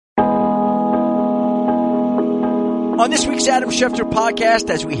On this week's Adam Schefter podcast,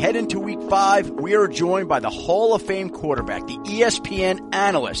 as we head into week 5, we are joined by the Hall of Fame quarterback, the ESPN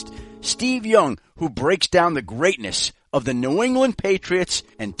analyst, Steve Young, who breaks down the greatness of the New England Patriots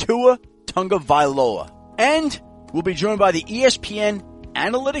and Tua Tagovailoa. And we'll be joined by the ESPN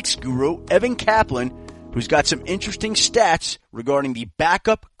analytics guru, Evan Kaplan, who's got some interesting stats regarding the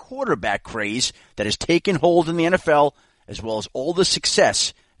backup quarterback craze that has taken hold in the NFL, as well as all the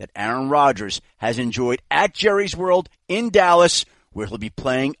success that Aaron Rodgers has enjoyed at Jerry's World in Dallas, where he'll be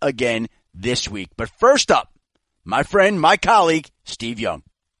playing again this week. But first up, my friend, my colleague, Steve Young.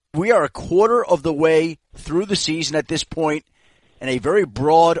 We are a quarter of the way through the season at this point, and a very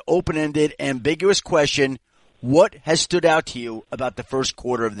broad, open-ended, ambiguous question: what has stood out to you about the first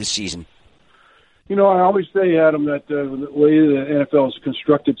quarter of the season? You know, I always say, Adam, that the way the NFL is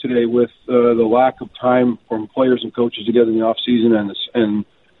constructed today, with the lack of time from players and coaches together in the offseason and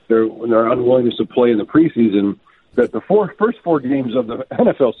their unwillingness to play in the preseason, that the first 4 games of the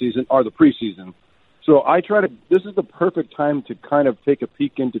NFL season are the preseason. So this is the perfect time to kind of take a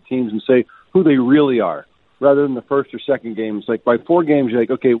peek into teams and say who they really are, rather than the first or second games. Like by 4 games, you're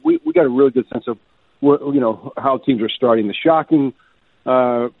like, okay, we got a really good sense of how teams are starting. The shocking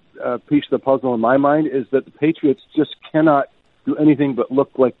piece of the puzzle in my mind is that the Patriots just cannot do anything but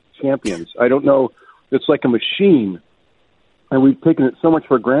look like champions. I don't know. It's like a machine. And we've taken it so much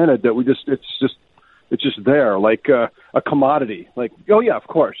for granted that it's just there, like a commodity. Like, oh yeah, of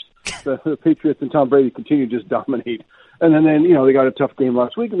course, the Patriots and Tom Brady continue to just dominate. And then they got a tough game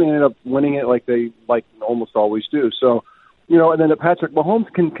last week, and they ended up winning it like they almost always do. So, and then that Patrick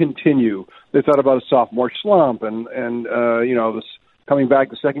Mahomes can continue. They thought about a sophomore slump, and this coming back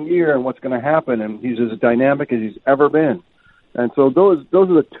the second year and what's going to happen, and he's as dynamic as he's ever been. And so those are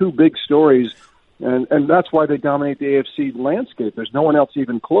the 2 big stories. And that's why they dominate the AFC landscape. There's no one else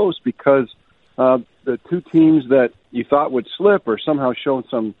even close, because the 2 teams that you thought would slip or somehow shown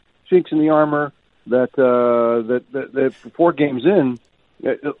some chinks in the armor, that 4 games in,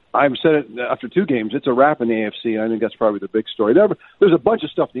 I've said it after 2 games, it's a wrap in the AFC, and I think that's probably the big story. There's a bunch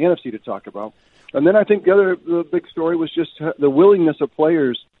of stuff in the NFC to talk about. And then I think the big story was just the willingness of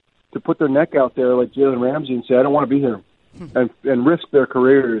players to put their neck out there like Jalen Ramsey and say, I don't want to be here, and risk their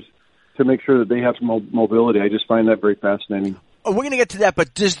careers to make sure that they have some mobility. I just find that very fascinating. Oh, we're going to get to that,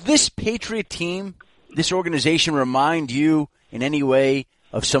 but does this Patriot team, this organization, remind you in any way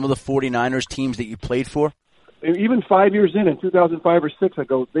of some of the 49ers teams that you played for? Even 5 years in 2005 or 6, I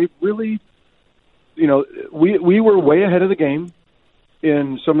go, they really, we were way ahead of the game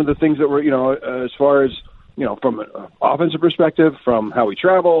in some of the things that were, as far as, from an offensive perspective, from how we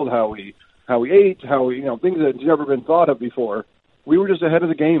traveled, how we ate, things that had never been thought of before. We were just ahead of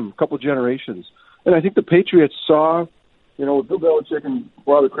the game a couple of generations. And I think the Patriots saw, Bill Belichick and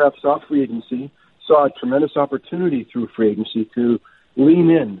Robert Kraft saw free agency, saw a tremendous opportunity through free agency to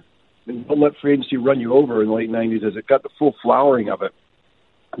lean in and don't let free agency run you over in the late 90s as it got the full flowering of it.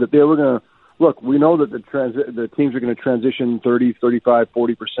 That they were going to, look, we know that the teams are going to transition 30, 35,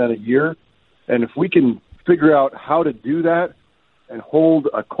 40% a year. And if we can figure out how to do that and hold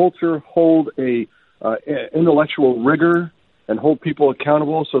a culture, hold a intellectual rigor, and hold people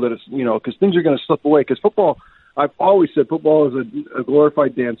accountable so that it's, because things are going to slip away. Because football, I've always said football is a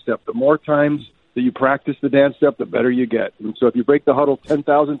glorified dance step. The more times that you practice the dance step, the better you get. And so if you break the huddle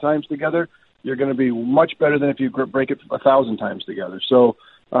 10,000 times together, you're going to be much better than if you break it 1,000 times together. So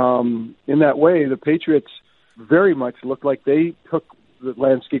in that way, the Patriots very much looked like they took the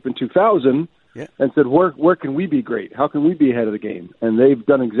landscape in 2000 and said, where can we be great? How can we be ahead of the game? And they've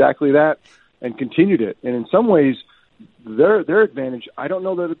done exactly that and continued it. And in some ways, their advantage, I don't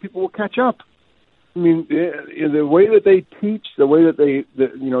know that the people will catch up. I mean, the way that they teach, the way that the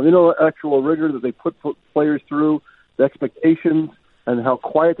intellectual rigor that they put players through, the expectations, and how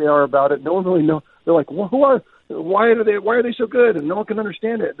quiet they are about it. No one really knows. They're like, well, why are they so good? And no one can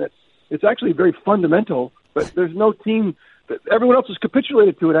understand it. It's actually very fundamental, but there's no team that everyone else has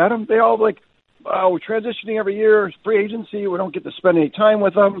capitulated to it, Adam. They all we're transitioning every year. It's free agency. We don't get to spend any time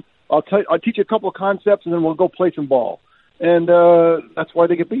with them. I'll teach you a couple of concepts, and then we'll go play some ball. And that's why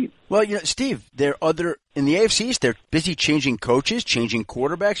they get beat. Well, Steve, in the AFC East, they're busy changing coaches, changing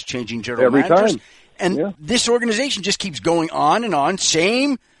quarterbacks, changing general managers. Time. And this organization just keeps going on and on.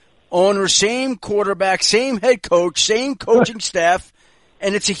 Same owner, same quarterback, same head coach, same coaching staff.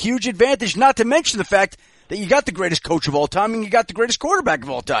 And it's a huge advantage, not to mention the fact that you got the greatest coach of all time and you got the greatest quarterback of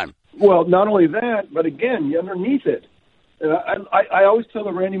all time. Well, not only that, but again, underneath it. I always tell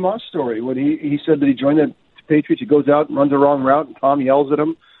the Randy Moss story when he said that he joined the Patriots. He goes out and runs the wrong route, and Tom yells at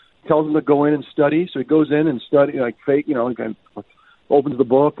him, tells him to go in and study. So he goes in and study, kind of opens the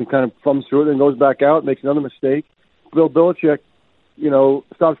book and kind of thumbs through it, and goes back out, makes another mistake, Bill Belichick,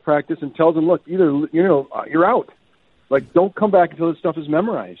 stops practice and tells him, look, either, you're out. Like, don't come back until this stuff is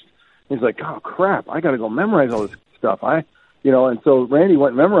memorized. And he's like, oh, crap, I got to go memorize all this stuff. And so Randy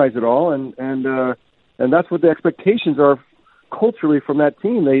went and memorized it all, and that's what the expectations are culturally from that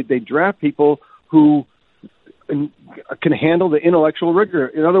team. They draft people who can handle the intellectual rigor.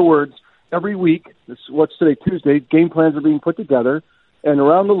 In other words, every week, what's today, Tuesday, game plans are being put together, and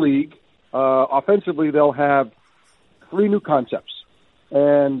around the league, offensively, they'll have 3 new concepts.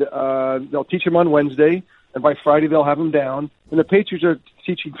 And they'll teach them on Wednesday, and by Friday they'll have them down. And the Patriots are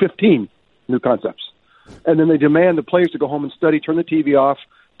teaching 15 new concepts. And then they demand the players to go home and study, turn the TV off,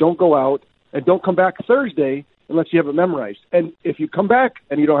 don't go out, and don't come back Thursday unless you have it memorized. And if you come back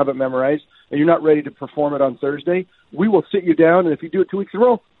and you don't have it memorized and you're not ready to perform it on Thursday, we will sit you down, and if you do it 2 weeks in a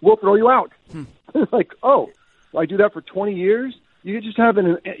row, we'll throw you out. It's like, oh, I do that for 20 years? You just have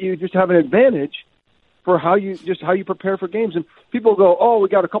an advantage for how you prepare for games. And people go, oh, we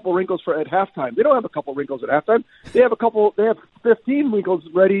got a couple wrinkles at halftime. They don't have a couple wrinkles at halftime. They have 15 wrinkles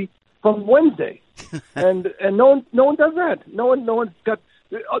ready from Wednesday. and no one does that. No one's got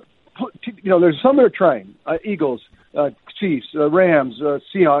there's some that are trying. Eagles, Chiefs, Rams,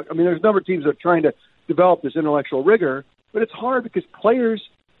 Seahawks. I mean, there's a number of teams that are trying to develop this intellectual rigor, but it's hard because players,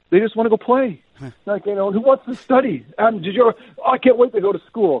 they just want to go play. Like, who wants to study? I can't wait to go to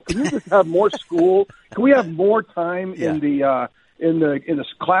school. Can you just have more school? Can we have more time in the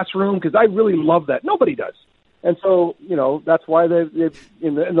classroom? Because I really love that. Nobody does. And so, that's why the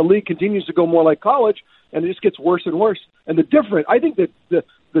league continues to go more like college, and it just gets worse and worse. And I think that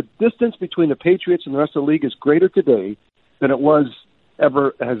the distance between the Patriots and the rest of the league is greater today than it has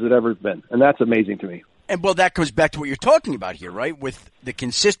ever been. And that's amazing to me. And, well, that comes back to what you're talking about here, right? With the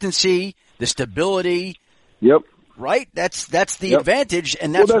consistency, the stability. Yep. Right? That's the advantage,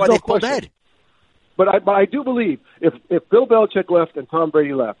 and that's why they pulled ahead. But I do believe if Bill Belichick left and Tom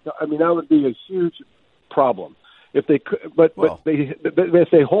Brady left, I mean, that would be a huge problem. If they could, but if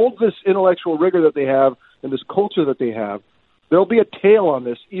they hold this intellectual rigor that they have and this culture that they have, there'll be a tail on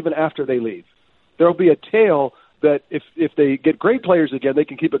this even after they leave. There'll be a tail that if they get great players again, they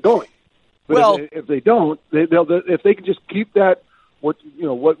can keep it going. But if they don't, if they can just keep that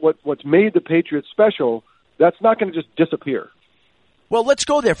what's made the Patriots special, that's not going to just disappear. Well, let's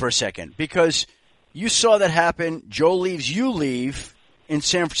go there for a second, because you saw that happen. Joe leaves, you leave in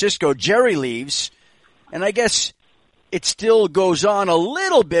San Francisco. Jerry leaves, and I guess it still goes on a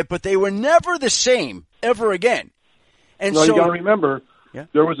little bit, but they were never the same ever again. And you got to remember,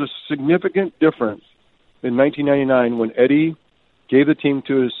 there was a significant difference in 1999 when Eddie gave the team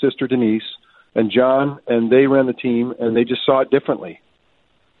to his sister Denise and John, and they ran the team, and they just saw it differently.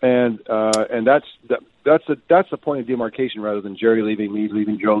 And that's the point of demarcation rather than Jerry leaving, me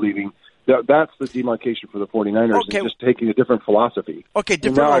leaving, Joe leaving. That's the demarcation for the 49ers, and just taking a different philosophy. Okay,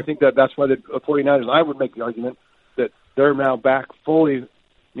 different. And now I think that's why the 49ers, I would make the argument that they're now back fully,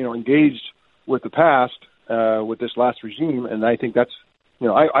 engaged with the past with this last regime, and I think that's,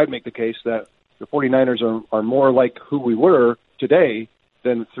 I'd make the case that the 49ers are more like who we were today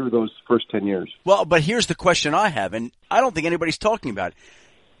than through those first 10 years. Well, but here's the question I have, and I don't think anybody's talking about it.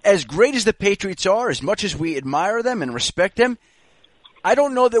 As great as the Patriots are, as much as we admire them and respect them, I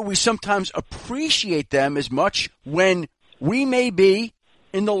don't know that we sometimes appreciate them as much when we may be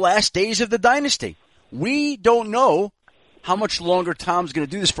in the last days of the dynasty. We don't know how much longer Tom's going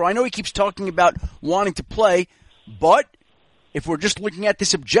to do this for. I know he keeps talking about wanting to play, but if we're just looking at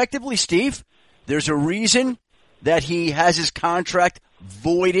this objectively, Steve, there's a reason that he has his contract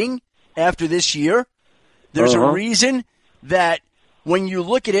voiding after this year. There's a reason that when you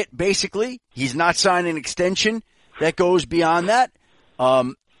look at it, basically, he's not signing an extension that goes beyond that.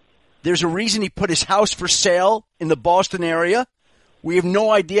 There's a reason he put his house for sale in the Boston area. We have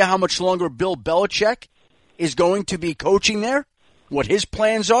no idea how much longer Bill Belichick is going to be coaching there, what his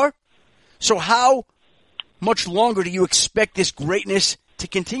plans are. So how much longer do you expect this greatness to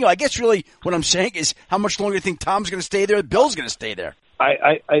continue? I guess really what I'm saying is, how much longer do you think Tom's going to stay there, Bill's going to stay there?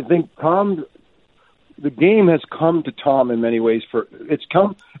 I think the game has come to Tom in many ways. It's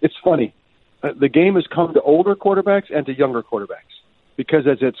funny. The game has come to older quarterbacks and to younger quarterbacks, because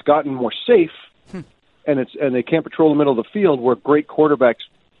as it's gotten more safe and they can't patrol the middle of the field where great quarterbacks,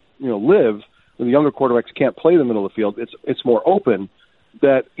 live, when the younger quarterbacks can't play the middle of the field, it's more open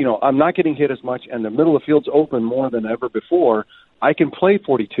that, I'm not getting hit as much and the middle of the field's open more than ever before. I can play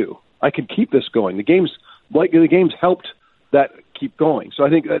 42. I can keep this going. The game's helped that keep going. So I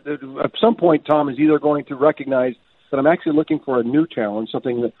think at some point Tom is either going to recognize that I'm actually looking for a new challenge,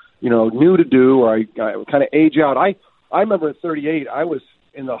 something that, new to do, or I kind of age out. I remember at 38, I was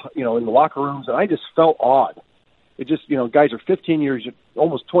in the locker rooms, and I just felt odd. It just, guys are 15 years,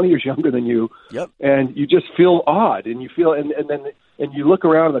 almost 20 years younger than you. Yep. And you just feel odd, and you feel, and you look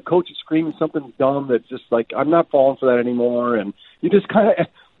around and the coach is screaming something dumb that's just like, I'm not falling for that anymore. And you just kind of,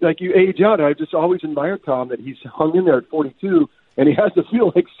 like, you age out. I've just always admired Tom that he's hung in there at 42, and he has to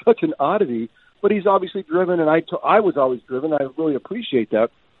feel like such an oddity. But he's obviously driven, and I was always driven. I really appreciate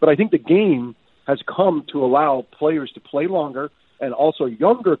that. But I think the game has come to allow players to play longer and also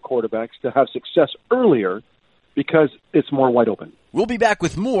younger quarterbacks to have success earlier because it's more wide open. We'll be back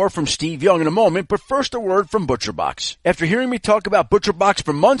with more from Steve Young in a moment, but first a word from ButcherBox. After hearing me talk about ButcherBox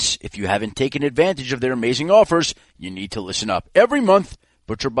for months, if you haven't taken advantage of their amazing offers, you need to listen up. Every month,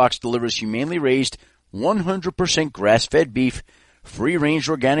 ButcherBox delivers humanely raised, 100% grass-fed beef, free-range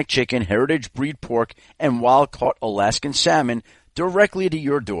organic chicken, heritage breed pork, and wild-caught Alaskan salmon directly to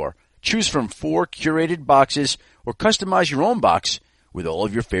your door. Choose from 4 curated boxes or customize your own box with all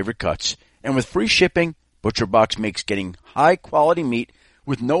of your favorite cuts. And with free shipping, ButcherBox makes getting high-quality meat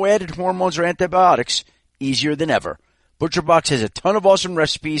with no added hormones or antibiotics easier than ever. ButcherBox has a ton of awesome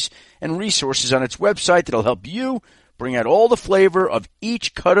recipes and resources on its website that'll help you bring out all the flavor of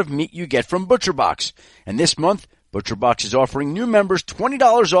each cut of meat you get from ButcherBox. And this month, ButcherBox is offering new members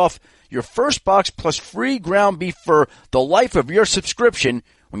 $20 off your first box plus free ground beef for the life of your subscription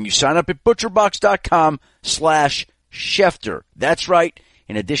when you sign up at butcherbox.com/Schefter. That's right.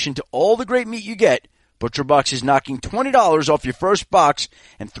 In addition to all the great meat you get, ButcherBox is knocking $20 off your first box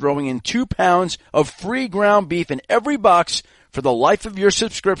and throwing in 2 pounds of free ground beef in every box for the life of your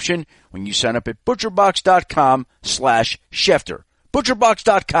subscription when you sign up at butcherbox.com/Schefter.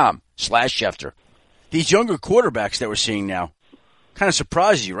 butcherbox.com/Schefter. These younger quarterbacks that we're seeing now kind of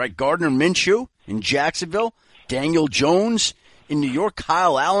surprises you, right? Gardner Minshew in Jacksonville, Daniel Jones in New York,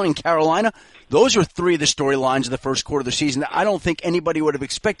 Kyle Allen in Carolina. Those are 3 of the storylines of the first quarter of the season that I don't think anybody would have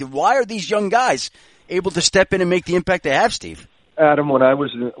expected. Why are these young guys able to step in and make the impact they have, Steve? Adam, when I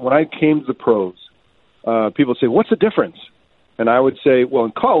came to the pros, people say, "What's the difference?" And I would say, "Well,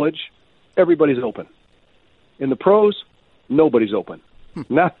 in college, everybody's open. In the pros, nobody's open."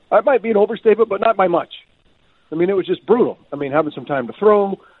 Now, that might be an overstatement, but not by much. I mean, it was just brutal. I mean, having some time to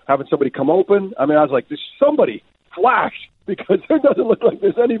throw, having somebody come open. I mean, I was like, "There's somebody flash," because there doesn't look like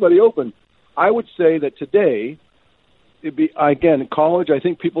there's anybody open. I would say that today, in college, I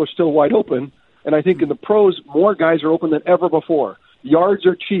think people are still wide open. And I think in the pros, more guys are open than ever before. Yards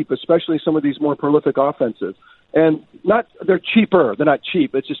are cheap, especially some of these more prolific offenses. And they're cheaper. They're not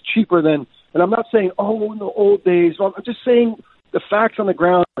cheap. It's just cheaper than, and I'm not saying, in the old days. I'm just saying the facts on the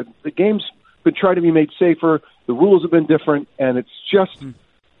ground. The game's been trying to be made safer. The rules have been different, and it's just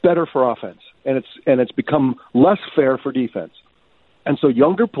better for offense. And it's become less fair for defense. And so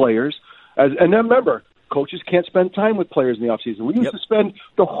younger players, and then remember, coaches can't spend time with players in the offseason. We used to spend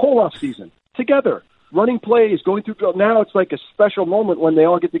the whole offseason together, running plays, going through drill. Now it's like a special moment when they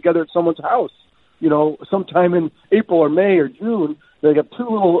all get together at someone's house. Sometime in April or May or June, they got 2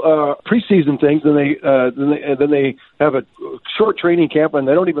 little preseason things, and then they have a short training camp, and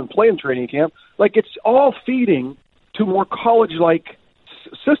they don't even play in training camp. Like, it's all feeding to more college-like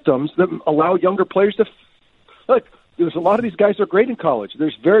systems that allow younger players to look. There's a lot of these guys that are great in college.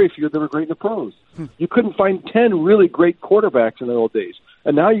 There's very few that are great in the pros. You couldn't find 10 really great quarterbacks in the old days.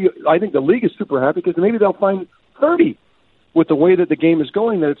 And now I think the league is super happy because maybe they'll find 30 with the way that the game is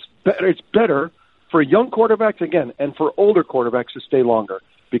going, that it's better for young quarterbacks, again, and for older quarterbacks to stay longer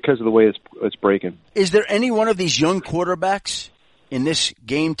because of the way it's breaking. Is there any one of these young quarterbacks in this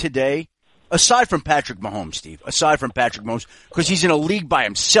game today, aside from Patrick Mahomes, Steve, because he's in a league by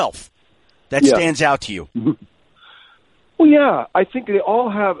himself, that stands out to you? Well, yeah, I think they all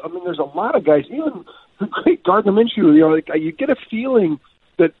have. I mean, there's a lot of guys, even the great Gardner Minshew. You get a feeling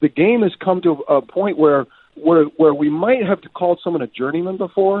that the game has come to a point where we might have called someone a journeyman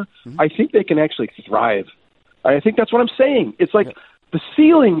before. I think they can actually thrive. I think that's what I'm saying. It's like the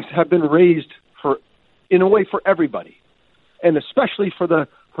ceilings have been raised in a way for everybody, and especially for the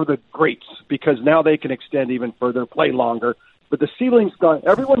greats, because now they can extend even further, play longer. But the ceiling's gone.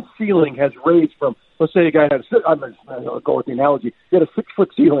 Everyone's ceiling has raised from. Let's say a guy had I'll go with the analogy. He had a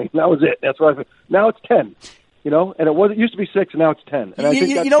 6-foot ceiling. And that was it. That's what I said. Now it's 10. And it used to be 6, and now it's 10. And I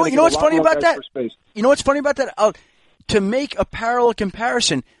think you know what's funny about that? You know what's funny about that? To make a parallel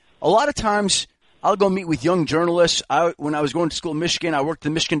comparison, a lot of times I'll go meet with young journalists. When I was going to school in Michigan, I worked at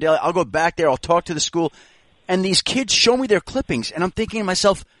the Michigan Daily. I'll go back there. I'll talk to the school, and these kids show me their clippings, and I'm thinking to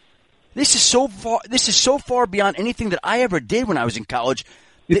myself, this is so far beyond anything that I ever did when I was in college.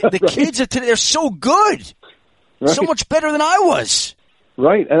 The kids of today, they're so good, so much better than I was.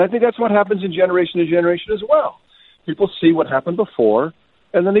 Right, and I think that's what happens in generation to generation as well. People see what happened before,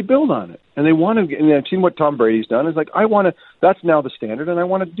 and then they build on it. And they want to, and I've seen what Tom Brady's done. It's like, that's now the standard, and I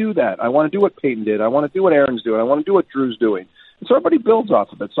want to do that. I want to do what Peyton did. I want to do what Aaron's doing. I want to do what Drew's doing. And so everybody builds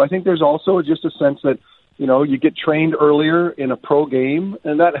off of it. So I think there's also just a sense that, you get trained earlier in a pro game,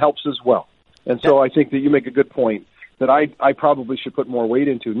 and that helps as well. And so I think that you make a good point that I probably should put more weight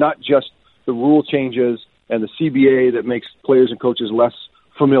into, not just the rule changes and the CBA that makes players and coaches less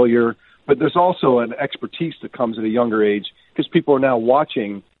familiar, but there's also an expertise that comes at a younger age because people are now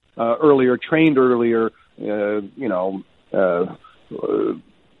watching earlier, trained earlier,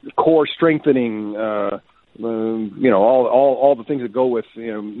 core strengthening, all the things that go with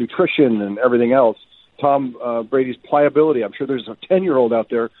nutrition and everything else. Tom Brady's pliability. I'm sure there's a 10-year-old out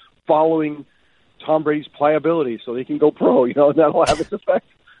there following Tom Brady's pliability so he can go pro, and that'll have its effect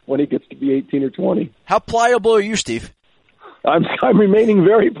when he gets to be 18 or 20. How pliable are you, Steve? I'm remaining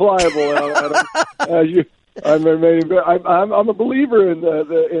very pliable. I'm a believer in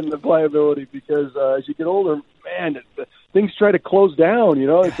the pliability because as you get older, man, things try to close down.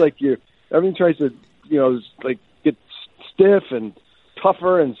 It's like everything tries to get stiff and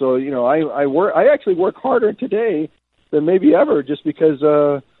tougher, and so I actually work harder today than maybe ever just because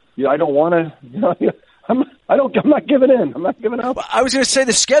I don't want to. I'm not giving in. I'm not giving up. I was going to say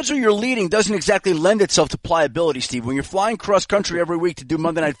the schedule you're leading doesn't exactly lend itself to pliability, Steve. When you're flying cross country every week to do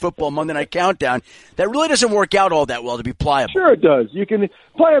Monday Night Football, Monday Night Countdown, that really doesn't work out all that well to be pliable. Sure, it does.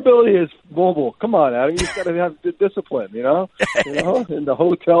 Pliability is mobile. Come on, Adam. You just got to have discipline. in the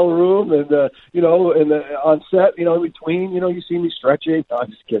hotel room and on set. In between. You see me stretching. No,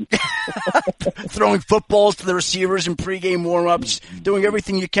 I'm just kidding. Throwing footballs to the receivers in pregame warm-ups, doing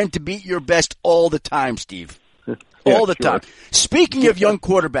everything you can to beat your best all the time, Steve. All the time. Speaking of young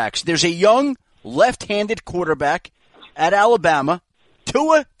quarterbacks, there's a young left-handed quarterback at Alabama,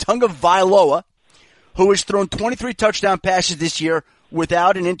 Tua Tagovailoa, who has thrown 23 touchdown passes this year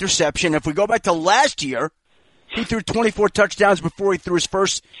without an interception. If we go back to last year, he threw 24 touchdowns before he threw his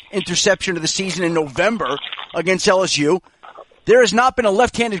first interception of the season in November against LSU. There has not been a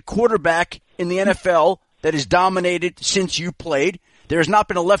left-handed quarterback in the NFL that has dominated since you played. There has not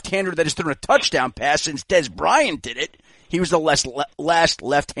been a left-hander that has thrown a touchdown pass since Des Bryant did it. He was the last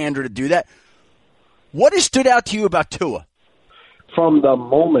left-hander to do that. What has stood out to you about Tua? From the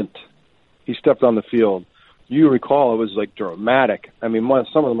moment he stepped on the field, you recall it was dramatic. I mean,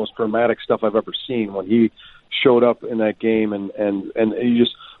 some of the most dramatic stuff I've ever seen when he showed up in that game and he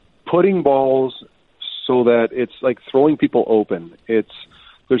just putting balls so that it's like throwing people open.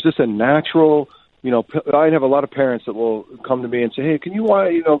 There's just a natural. I have a lot of parents that will come to me and say, "Hey, can you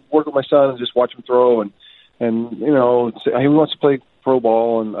work with my son and just watch him throw?" And say, he wants to play pro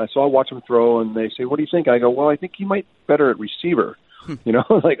ball, and so I watch him throw, and they say, "What do you think?" I go, "Well, I think he might be better at receiver." That's not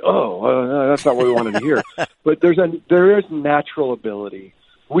what we wanted to hear. But there is natural ability.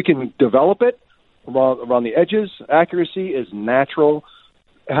 We can develop it around the edges. Accuracy is natural.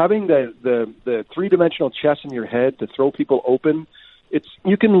 Having the three-dimensional chess in your head to throw people open,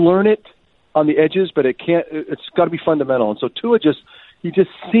 you can learn it on the edges, but it's got to be fundamental. And so Tua he just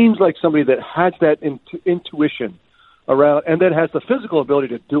seems like somebody that has that intuition around, and then has the physical ability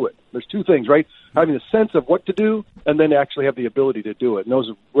to do it. There's two things, right? Having the sense of what to do, and then actually have the ability to do it. And those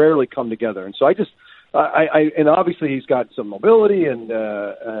rarely come together. And so and obviously he's got some mobility, and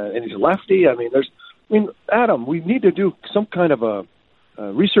he's a lefty. Adam, we need to do some kind of a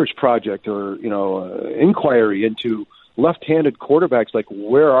research project or inquiry into left-handed quarterbacks. Like,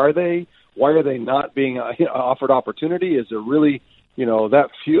 where are they? Why are they not being offered opportunity? Is there really, that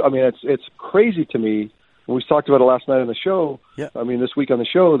few? I mean, it's crazy to me. We talked about it last night on the show. Yeah. This week on the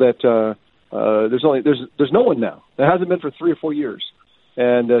show that there's no one now. There hasn't been for 3 or 4 years,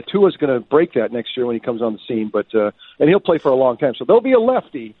 and Tua's going to break that next year when he comes on the scene. But and he'll play for a long time, so there'll be a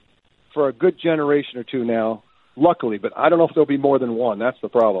lefty for a good generation or two now. Luckily, but I don't know if there'll be more than one. That's the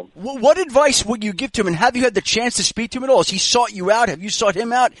problem. What advice would you give to him, and have you had the chance to speak to him at all? Has he sought you out? Have you sought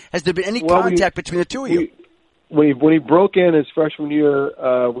him out? Has there been any contact between the two of you? When he broke in his freshman year,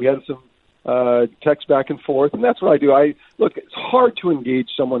 we had some text back and forth, and that's what I do. Look, it's hard to engage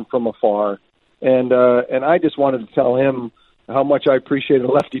someone from afar, and I just wanted to tell him how much I appreciated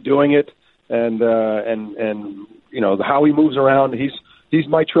a lefty doing it, and how he moves around. He's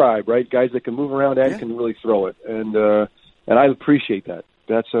my tribe, right? Guys that can move around and can really throw it, and I appreciate that.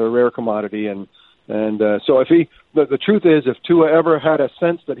 That's a rare commodity, and so if the truth is, if Tua ever had a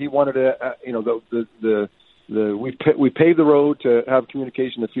sense that he wanted to, we paved the road to have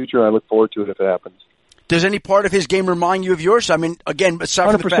communication in the future. I look forward to it if it happens. Does any part of his game remind you of yours? I mean, again,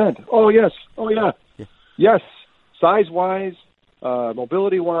 aside from the 100%. Oh yes, yes. Size wise,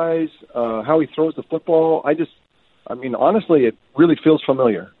 mobility wise, how he throws the football. I mean, honestly, it really feels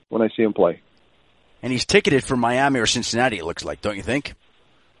familiar when I see him play. And he's ticketed for Miami or Cincinnati, it looks like, don't you think?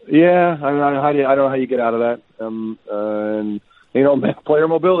 Yeah, I don't know how you get out of that. And you know, player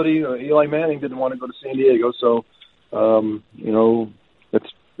mobility. Eli Manning didn't want to go to San Diego, so you know,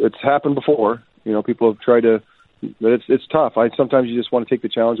 it's happened before. You know, people have tried to, but it's tough. Sometimes you just want to take the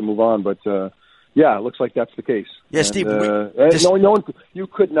challenge and move on. But yeah, it looks like that's the case. Yeah, Steve. No one, you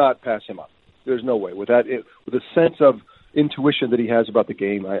could not pass him up. There's no way with that. With a sense of intuition that he has about the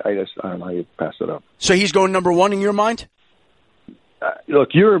game, I don't know how you pass it up. So he's going number one in your mind? Look,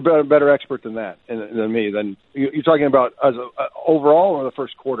 you're a better expert than that than me. Then you're talking about as overall or the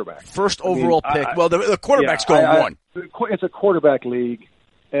first quarterback? First overall pick. Well, the quarterback's going one. It's a quarterback league,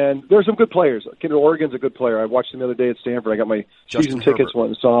 and there's some good players. Kid Oregon's a good player. I watched him the other day at Stanford. I got my season tickets, went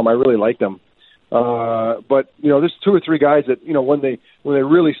and saw him. I really liked them. But you know, there's 2 or 3 guys that, you know, when they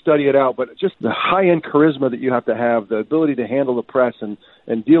really study it out, but just the high end charisma that you have to have, the ability to handle the press and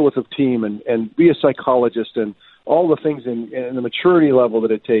deal with a team and be a psychologist and all the things in the maturity level that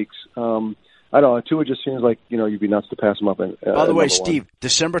it takes. I don't know. Tua just seems like, you know, you'd be nuts to pass him up. By the way, Steve,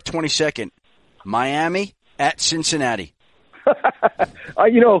 December 22nd, Miami at Cincinnati. When I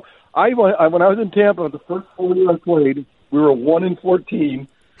was in Tampa, the first 4 years I played, we were 1-14.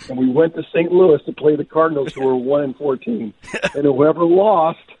 And we went to St. Louis to play the Cardinals, who were 1-14, and whoever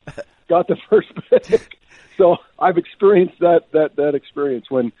lost got the first pick. So I've experienced that experience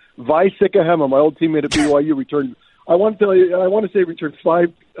when Vi Sikahema, my old teammate at BYU, returned. I want to say returned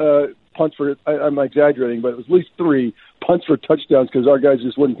 5 punts for. I'm exaggerating, but it was at least 3 punts for touchdowns because our guys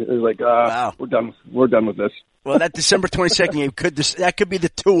just wouldn't. It was like, wow. We're done with this. Well, that December 22nd game that could be the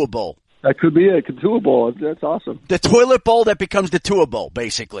Tua Bowl. That could be a Tua Bowl. That's awesome. The toilet bowl that becomes the Tua Bowl,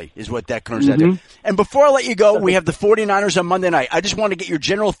 basically, is what that comes out to. And before I let you go, we have the 49ers on Monday night. I just want to get your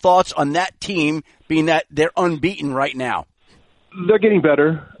general thoughts on that team, being that they're unbeaten right now. They're getting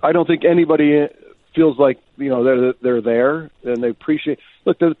better. I don't think anybody feels like, you know, they're there, and they appreciate.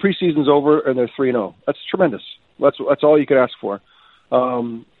 Look, the preseason's over, and they're 3-0. That's tremendous. That's all you could ask for.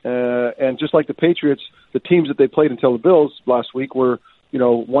 And just like the Patriots, the teams that they played until the Bills last week were, you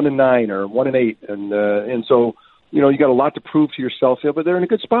know, 1-9 or 1-8, and so, you know, you got a lot to prove to yourself here, but they're in a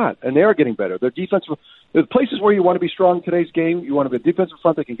good spot, and they are getting better. Their defensive, the places where you want to be strong in today's game, you want to be a defensive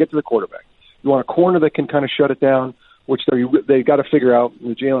front that can get to the quarterback. You want a corner that can kind of shut it down, which they've got to figure out.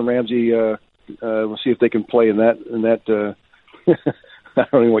 Jalen Ramsey, we'll see if they can play in that. I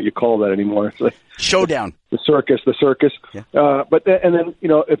don't know what you call that anymore. It's like showdown. The circus. Yeah. But then, you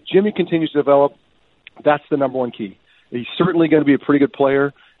know, if Jimmy continues to develop, that's the number one key. He's certainly going to be a pretty good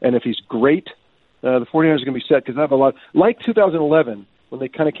player, and if he's great, the 49ers are going to be set because I have a lot. Like 2011, when they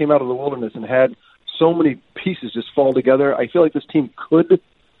kind of came out of the wilderness and had so many pieces just fall together, I feel like this team could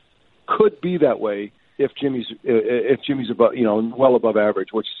be that way if Jimmy's above, you know, well above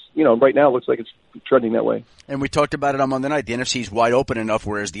average, which, you know, right now looks like it's trending that way. And we talked about it on Monday night. The NFC is wide open enough,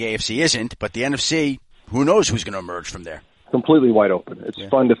 whereas the AFC isn't. But the NFC, who knows who's going to emerge from there? Completely wide open. It's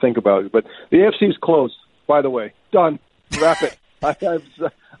fun to think about. But the AFC is closed. By the way, done. Wrap it.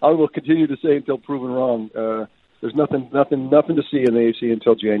 I will continue to say until proven wrong. There's nothing to see in the AFC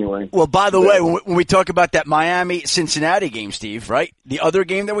until January. Well, by the way, when we talk about that Miami-Cincinnati game, Steve, right? The other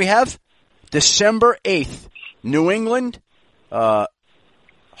game that we have, December 8th, New England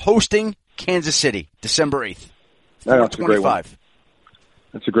hosting Kansas City, December 8th. That's a great one.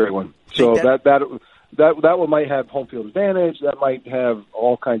 That's a great one. So that one might have home field advantage. That might have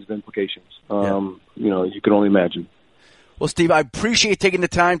all kinds of implications. You know, you can only imagine. Well, Steve, I appreciate taking the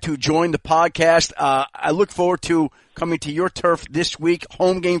time to join the podcast. I look forward to coming to your turf this week.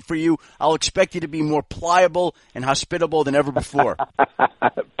 Home game for you. I'll expect you to be more pliable and hospitable than ever before.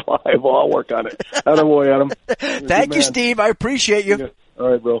 Pliable. I'll work on it. Attaboy, Adam. Thank you, Steve. I appreciate you. Yeah.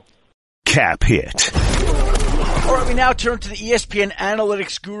 All right, bro. Cap Hit. All right, we now turn to the ESPN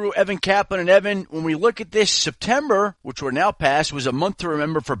analytics guru, Evan Kaplan. And Evan, when we look at this, September, which we're now past, was a month to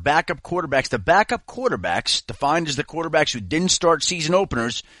remember for backup quarterbacks. The backup quarterbacks, defined as the quarterbacks who didn't start season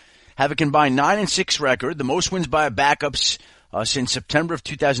openers, have a combined 9-6 record, the most wins by backups since September of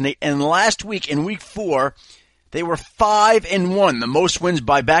 2008. And last week, in week 4, they were 5-1, the most wins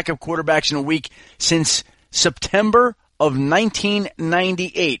by backup quarterbacks in a week since September of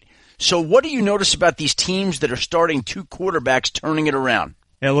 1998. So what do you notice about these teams that are starting 2 quarterbacks turning it around?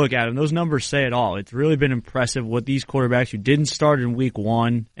 Yeah, look, Adam, those numbers say it all. It's really been impressive what these quarterbacks who didn't start in week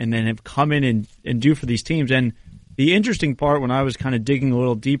 1 and then have come in and do for these teams. And the interesting part when I was kind of digging a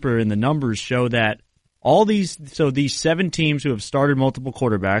little deeper in the numbers show that these 7 teams who have started multiple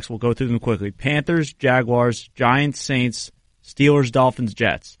quarterbacks, we'll go through them quickly. Panthers, Jaguars, Giants, Saints, Steelers, Dolphins,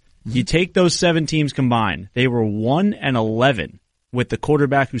 Jets. You take those 7 teams combined, they were 1-11 with the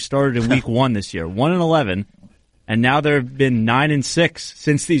quarterback who started in week 1 this year. 1-11, and now there have been 9-6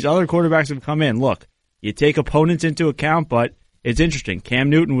 since these other quarterbacks have come in. Look, you take opponents into account, but it's interesting. Cam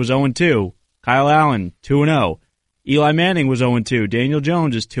Newton was 0-2. Kyle Allen, 2-0. Eli Manning was 0-2. Daniel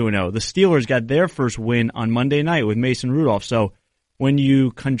Jones is 2-0. The Steelers got their first win on Monday night with Mason Rudolph. So when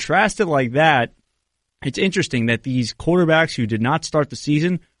you contrast it like that, it's interesting that these quarterbacks who did not start the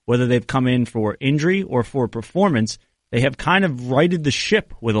season, whether they've come in for injury or for performance, they have kind of righted the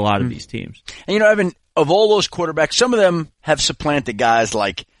ship with a lot of these teams. And, Evan, of all those quarterbacks, some of them have supplanted guys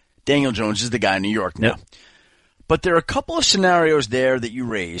like Daniel Jones is the guy in New York now. Yep. But there are a couple of scenarios there that you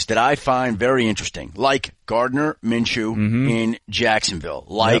raised that I find very interesting, like Gardner Minshew in Jacksonville,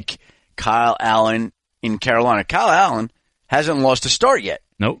 like Kyle Allen in Carolina. Kyle Allen hasn't lost a start yet.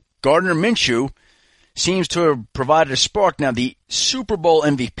 Nope. Gardner Minshew seems to have provided a spark. Now, the Super Bowl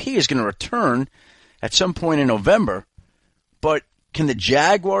MVP is going to return at some point in November, but can the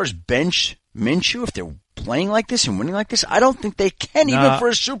Jaguars bench Minshew if they're playing like this and winning like this? I don't think they can, even for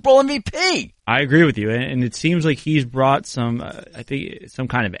a Super Bowl MVP. I agree with you, and it seems like he's brought some, I think, some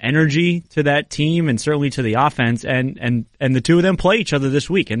kind of energy to that team, and certainly to the offense. And the two of them play each other this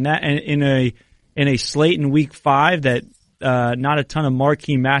week, and that in a slate in Week 5 that not a ton of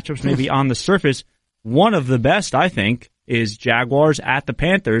marquee matchups, maybe on the surface. One of the best, I think, is Jaguars at the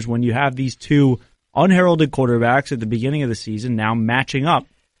Panthers. When you have these two unheralded quarterbacks at the beginning of the season now matching up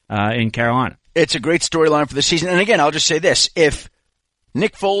in Carolina. It's a great storyline for the season. And again, I'll just say this. If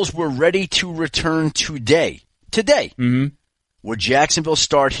Nick Foles were ready to return today, would Jacksonville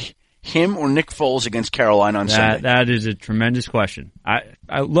start him or Nick Foles against Carolina on Sunday? That is a tremendous question. I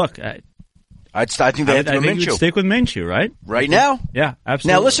think they have to go Minshew. Stick with Minshew, right? Right now? Yeah,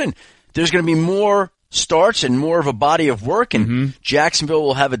 absolutely. Now listen, there's going to be more starts and more of a body of work, and Jacksonville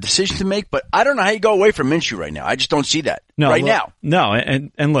will have a decision to make, but I don't know how you go away from Minshew right now. I just don't see that now. No,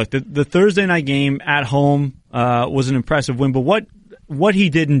 and look, the Thursday night game at home was an impressive win, but what he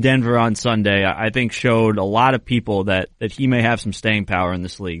did in Denver on Sunday, I think, showed a lot of people that he may have some staying power in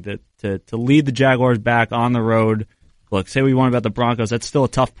this league, that to lead the Jaguars back on the road. Look, say what you want about the Broncos, that's still a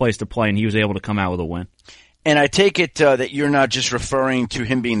tough place to play, and he was able to come out with a win. And I take it that you're not just referring to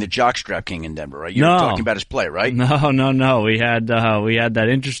him being the jockstrap king in Denver, right? You're talking about his play, right? No. We had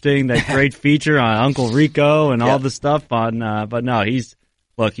that great feature on Uncle Rico and all the stuff on. But no, he's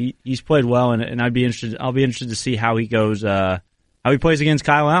played well, and I'll be interested to see how he goes. How he plays against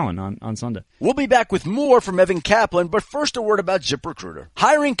Kyle Allen on Sunday. We'll be back with more from Evan Kaplan, but first a word about ZipRecruiter.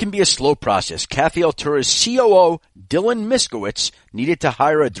 Hiring can be a slow process. Cafe Altura's COO, Dylan Miskowitz, needed to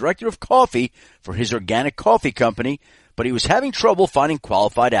hire a director of coffee for his organic coffee company, but he was having trouble finding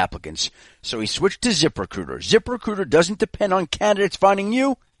qualified applicants. So he switched to ZipRecruiter. ZipRecruiter doesn't depend on candidates finding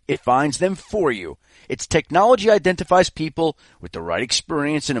you. It finds them for you. Its technology identifies people with the right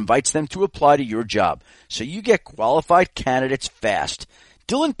experience and invites them to apply to your job, so you get qualified candidates fast.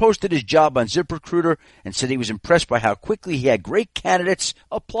 Dylan posted his job on ZipRecruiter and said he was impressed by how quickly he had great candidates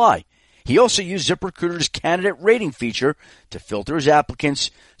apply. He also used ZipRecruiter's candidate rating feature to filter his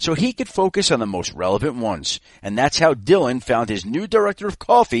applicants so he could focus on the most relevant ones. And that's how Dylan found his new director of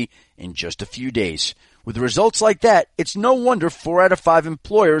coffee in just a few days. With results like that, it's no wonder 4 out of 5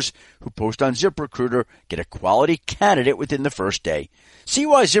 employers who post on ZipRecruiter get a quality candidate within the first day. See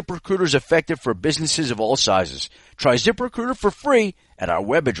why ZipRecruiter is effective for businesses of all sizes. Try ZipRecruiter for free at our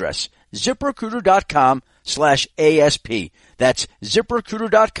web address, ZipRecruiter.com/ASP. That's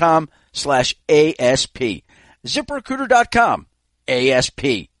ZipRecruiter.com/ASP.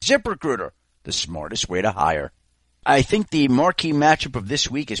 ZipRecruiter.com/ASP. ZipRecruiter, the smartest way to hire. I think the marquee matchup of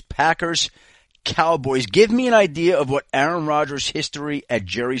this week is Packers Cowboys. Give me an idea of what Aaron Rodgers' history at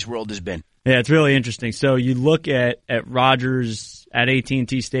Jerry's World has been. Yeah, it's really interesting. So you look at Rodgers at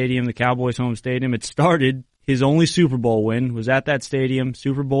AT&T Stadium, the Cowboys' home stadium. It started, his only Super Bowl win was at that stadium,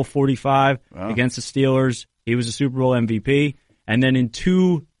 Super Bowl 45 against the Steelers. He was a Super Bowl MVP. And then in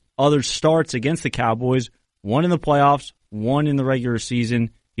 2 other starts against the Cowboys, one in the playoffs, one in the regular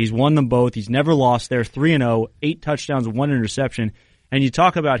season. He's won them both. He's never lost there, 3-0, 8 touchdowns, 1 interception. And you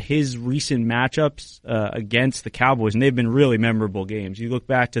talk about his recent matchups against the Cowboys, and they've been really memorable games. You look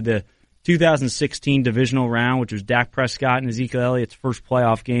back to the 2016 divisional round, which was Dak Prescott and Ezekiel Elliott's first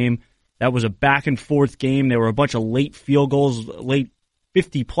playoff game. That was a back-and-forth game. There were a bunch of late field goals, late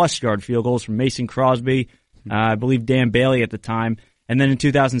 50-plus yard field goals from Mason Crosby, I believe Dan Bailey at the time. And then in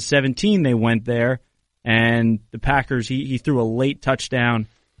 2017, they went there, and the Packers, he threw a late touchdown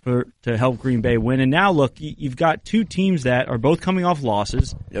to help Green Bay win. And now, look, you've got 2 teams that are both coming off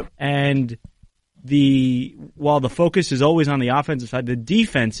losses, and while the focus is always on the offensive side, the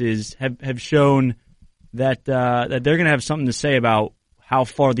defenses have shown that they're going to have something to say about how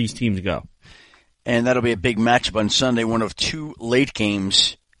far these teams go. And that'll be a big matchup on Sunday, one of two late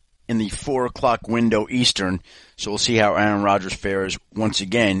games in the 4 o'clock window Eastern. So we'll see how Aaron Rodgers fares once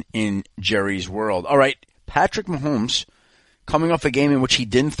again in Jerry's world. All right, Patrick Mahomes coming off a game in which he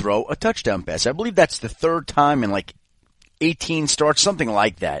didn't throw a touchdown pass. I believe that's the third time in like 18 starts, something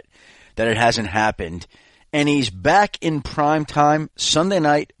like that it hasn't happened. And he's back in prime time Sunday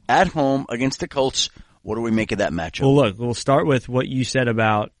night at home against the Colts. What do we make of that matchup? Well, look, we'll start with what you said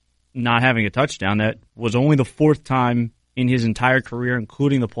about not having a touchdown. That was only the fourth time in his entire career,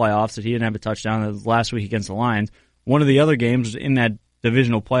 including the playoffs, that he didn't have a touchdown. That was last week against the Lions. One of the other games was in that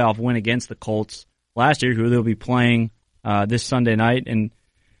divisional playoff win against the Colts last year, who they'll be playing this Sunday night. And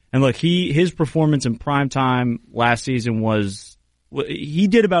look, his performance in primetime last season he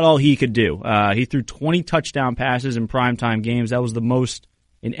did about all he could do. He threw 20 touchdown passes in primetime games. That was the most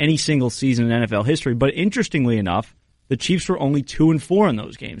in any single season in NFL history. But interestingly enough, the Chiefs were only 2-4 in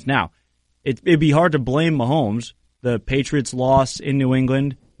those games. Now, it'd be hard to blame Mahomes. The Patriots loss in New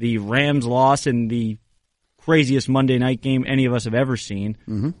England, the Rams loss in the craziest Monday night game any of us have ever seen.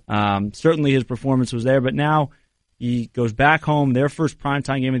 Mm-hmm. Certainly his performance was there, but now he goes back home, their first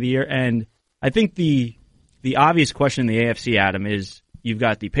primetime game of the year, and I think the obvious question in the AFC, Adam, is you've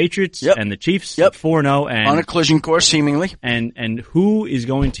got the Patriots and the Chiefs 4-0 and on a collision course, seemingly. And who is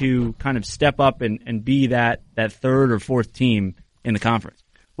going to kind of step up and be that third or fourth team in the conference?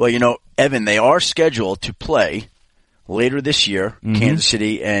 Well, Evan, they are scheduled to play later this year. Mm-hmm. Kansas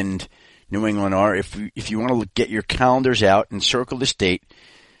City and New England are. If you want to get your calendars out and circle this date,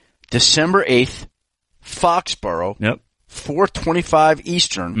 December 8th, Foxborough, 4:25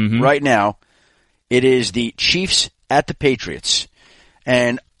 Eastern right now. It is the Chiefs at the Patriots.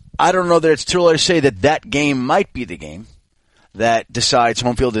 And I don't know that it's too early to say that game might be the game that decides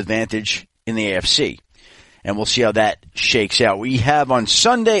home field advantage in the AFC. And we'll see how that shakes out. We have on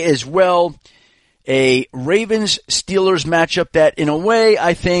Sunday as well a Ravens-Steelers matchup that, in a way,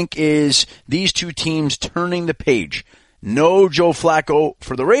 I think is these two teams turning the page. No Joe Flacco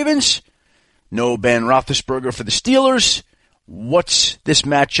for the Ravens. No Ben Roethlisberger for the Steelers. What's this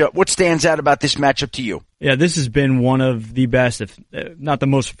matchup? What stands out about this matchup to you? Yeah, this has been one of the best, if not the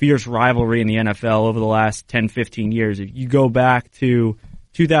most fierce rivalry in the NFL over the last 10, 15 years. If you go back to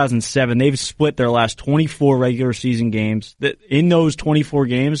 2007, they've split their last 24 regular season games. In those 24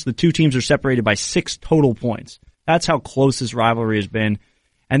 games, the two teams are separated by 6 total points. That's how close this rivalry has been.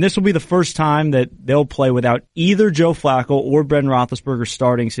 And this will be the first time that they'll play without either Joe Flacco or Ben Roethlisberger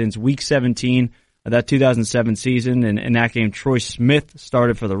starting since Week 17 of that 2007 season. And in that game, Troy Smith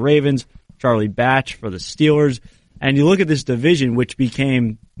started for the Ravens, Charlie Batch for the Steelers. And you look at this division, which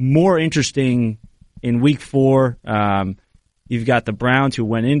became more interesting in Week 4. You've got the Browns, who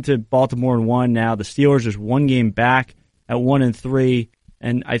went into Baltimore and won. Now the Steelers just one game back at 1-3.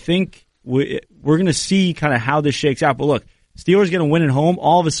 And I think we're going to see kind of how this shakes out. But look, Steelers going to win at home.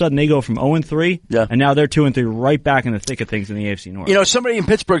 All of a sudden, they go from 0-3, and now they're 2-3, right back in the thick of things in the AFC North. Somebody in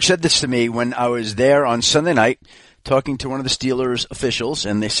Pittsburgh said this to me when I was there on Sunday night talking to one of the Steelers officials,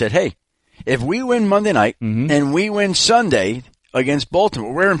 and they said, hey, if we win Monday night and we win Sunday against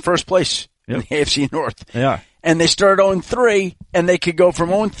Baltimore, we're in first place in the AFC North. Yeah. And they started 0-3, and they could go from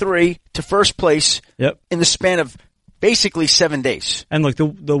 0-3 to first place in the span of basically 7 days. And look,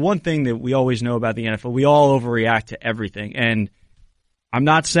 the one thing that we always know about the NFL, we all overreact to everything. And I'm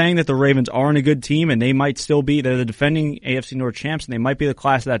not saying that the Ravens aren't a good team, and they might still be. They're the defending AFC North champs, and they might be the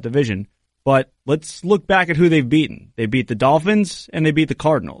class of that division. But let's look back at who they've beaten. They beat the Dolphins, and they beat the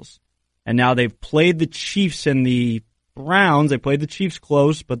Cardinals. And now they've played the Chiefs and the Browns. They played the Chiefs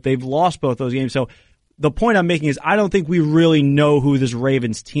close, but they've lost both those games. So the point I'm making is I don't think we really know who this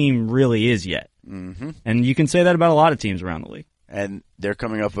Ravens team really is yet. Mm-hmm. And you can say that about a lot of teams around the league. And they're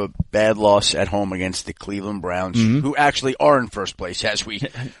coming off a bad loss at home against the Cleveland Browns, who actually are in first place as we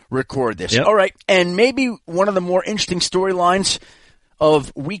record this. All right, and maybe one of the more interesting storylines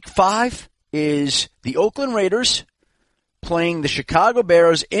of Week 5 is the Oakland Raiders playing the Chicago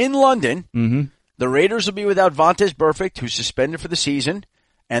Bears in London. Mm-hmm. The Raiders will be without Vontaze Burfict, who's suspended for the season,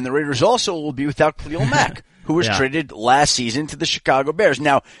 and the Raiders also will be without Khalil Mack, who was traded last season to the Chicago Bears.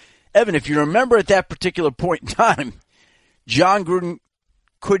 Now, Evan, if you remember at that particular point in time, John Gruden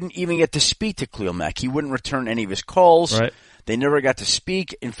couldn't even get to speak to Khalil Mack. He wouldn't return any of his calls. Right. They never got to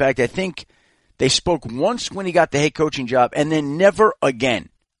speak. In fact, I think they spoke once when he got the head coaching job, and then never again.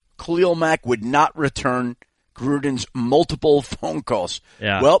 Khalil Mack would not return Gruden's multiple phone calls.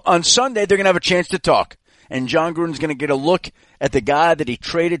 Yeah. Well, on Sunday, they're going to have a chance to talk. and John Gruden's going to get a look at the guy that he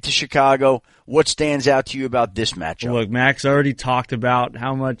traded to Chicago. What stands out to you about this matchup? Look, Max already talked about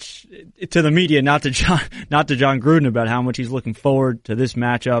how much to the media, not to John Gruden, about how much he's looking forward to this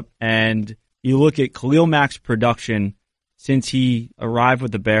matchup. And you look at Khalil Mack's production since he arrived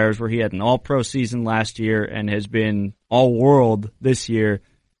with the Bears, where he had an all-pro season last year and has been all-world this year.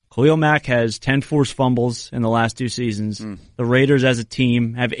 Khalil Mack has 10 forced fumbles in the last 2 seasons. The Raiders as a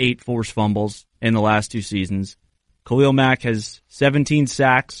team have 8 forced fumbles in the last 2 seasons. Khalil Mack has 17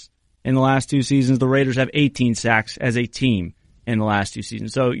 sacks in the last 2 seasons. The Raiders have 18 sacks as a team in the last 2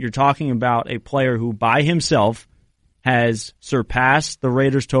 seasons. So you're talking about a player who by himself has surpassed the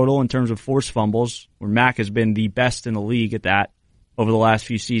Raiders total in terms of forced fumbles, where Mack has been the best in the league at that over the last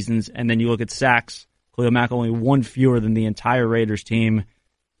few seasons. And then you look at sacks, Khalil Mack only 1 fewer than the entire Raiders team.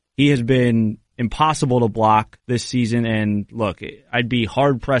 He has been impossible to block this season, and look, I'd be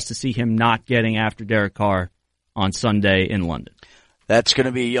hard-pressed to see him not getting after Derek Carr on Sunday in London. That's going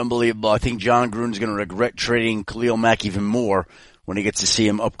to be unbelievable. I think John Gruden's going to regret trading Khalil Mack even more when he gets to see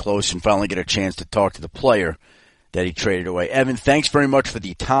him up close and finally get a chance to talk to the player that he traded away. Evan, thanks very much for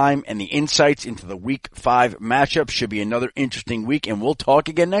the time and the insights into the Week 5 matchup. Should be another interesting week, and we'll talk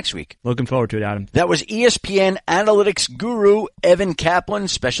again next week. Looking forward to it, Adam. That was ESPN analytics guru Evan Kaplan.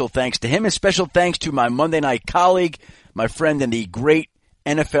 Special thanks to him, and special thanks to my Monday night colleague, my friend and the great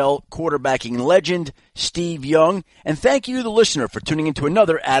NFL quarterbacking legend, Steve Young. And thank you, the listener, for tuning into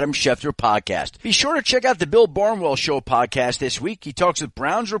another Adam Schefter podcast. Be sure to check out the Bill Barnwell Show podcast this week. He talks with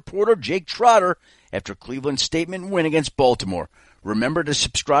Browns reporter Jake Trotter after Cleveland's statement win against Baltimore. Remember to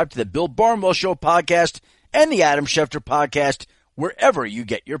subscribe to the Bill Barnwell Show podcast and the Adam Schefter podcast wherever you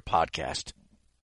get your podcast.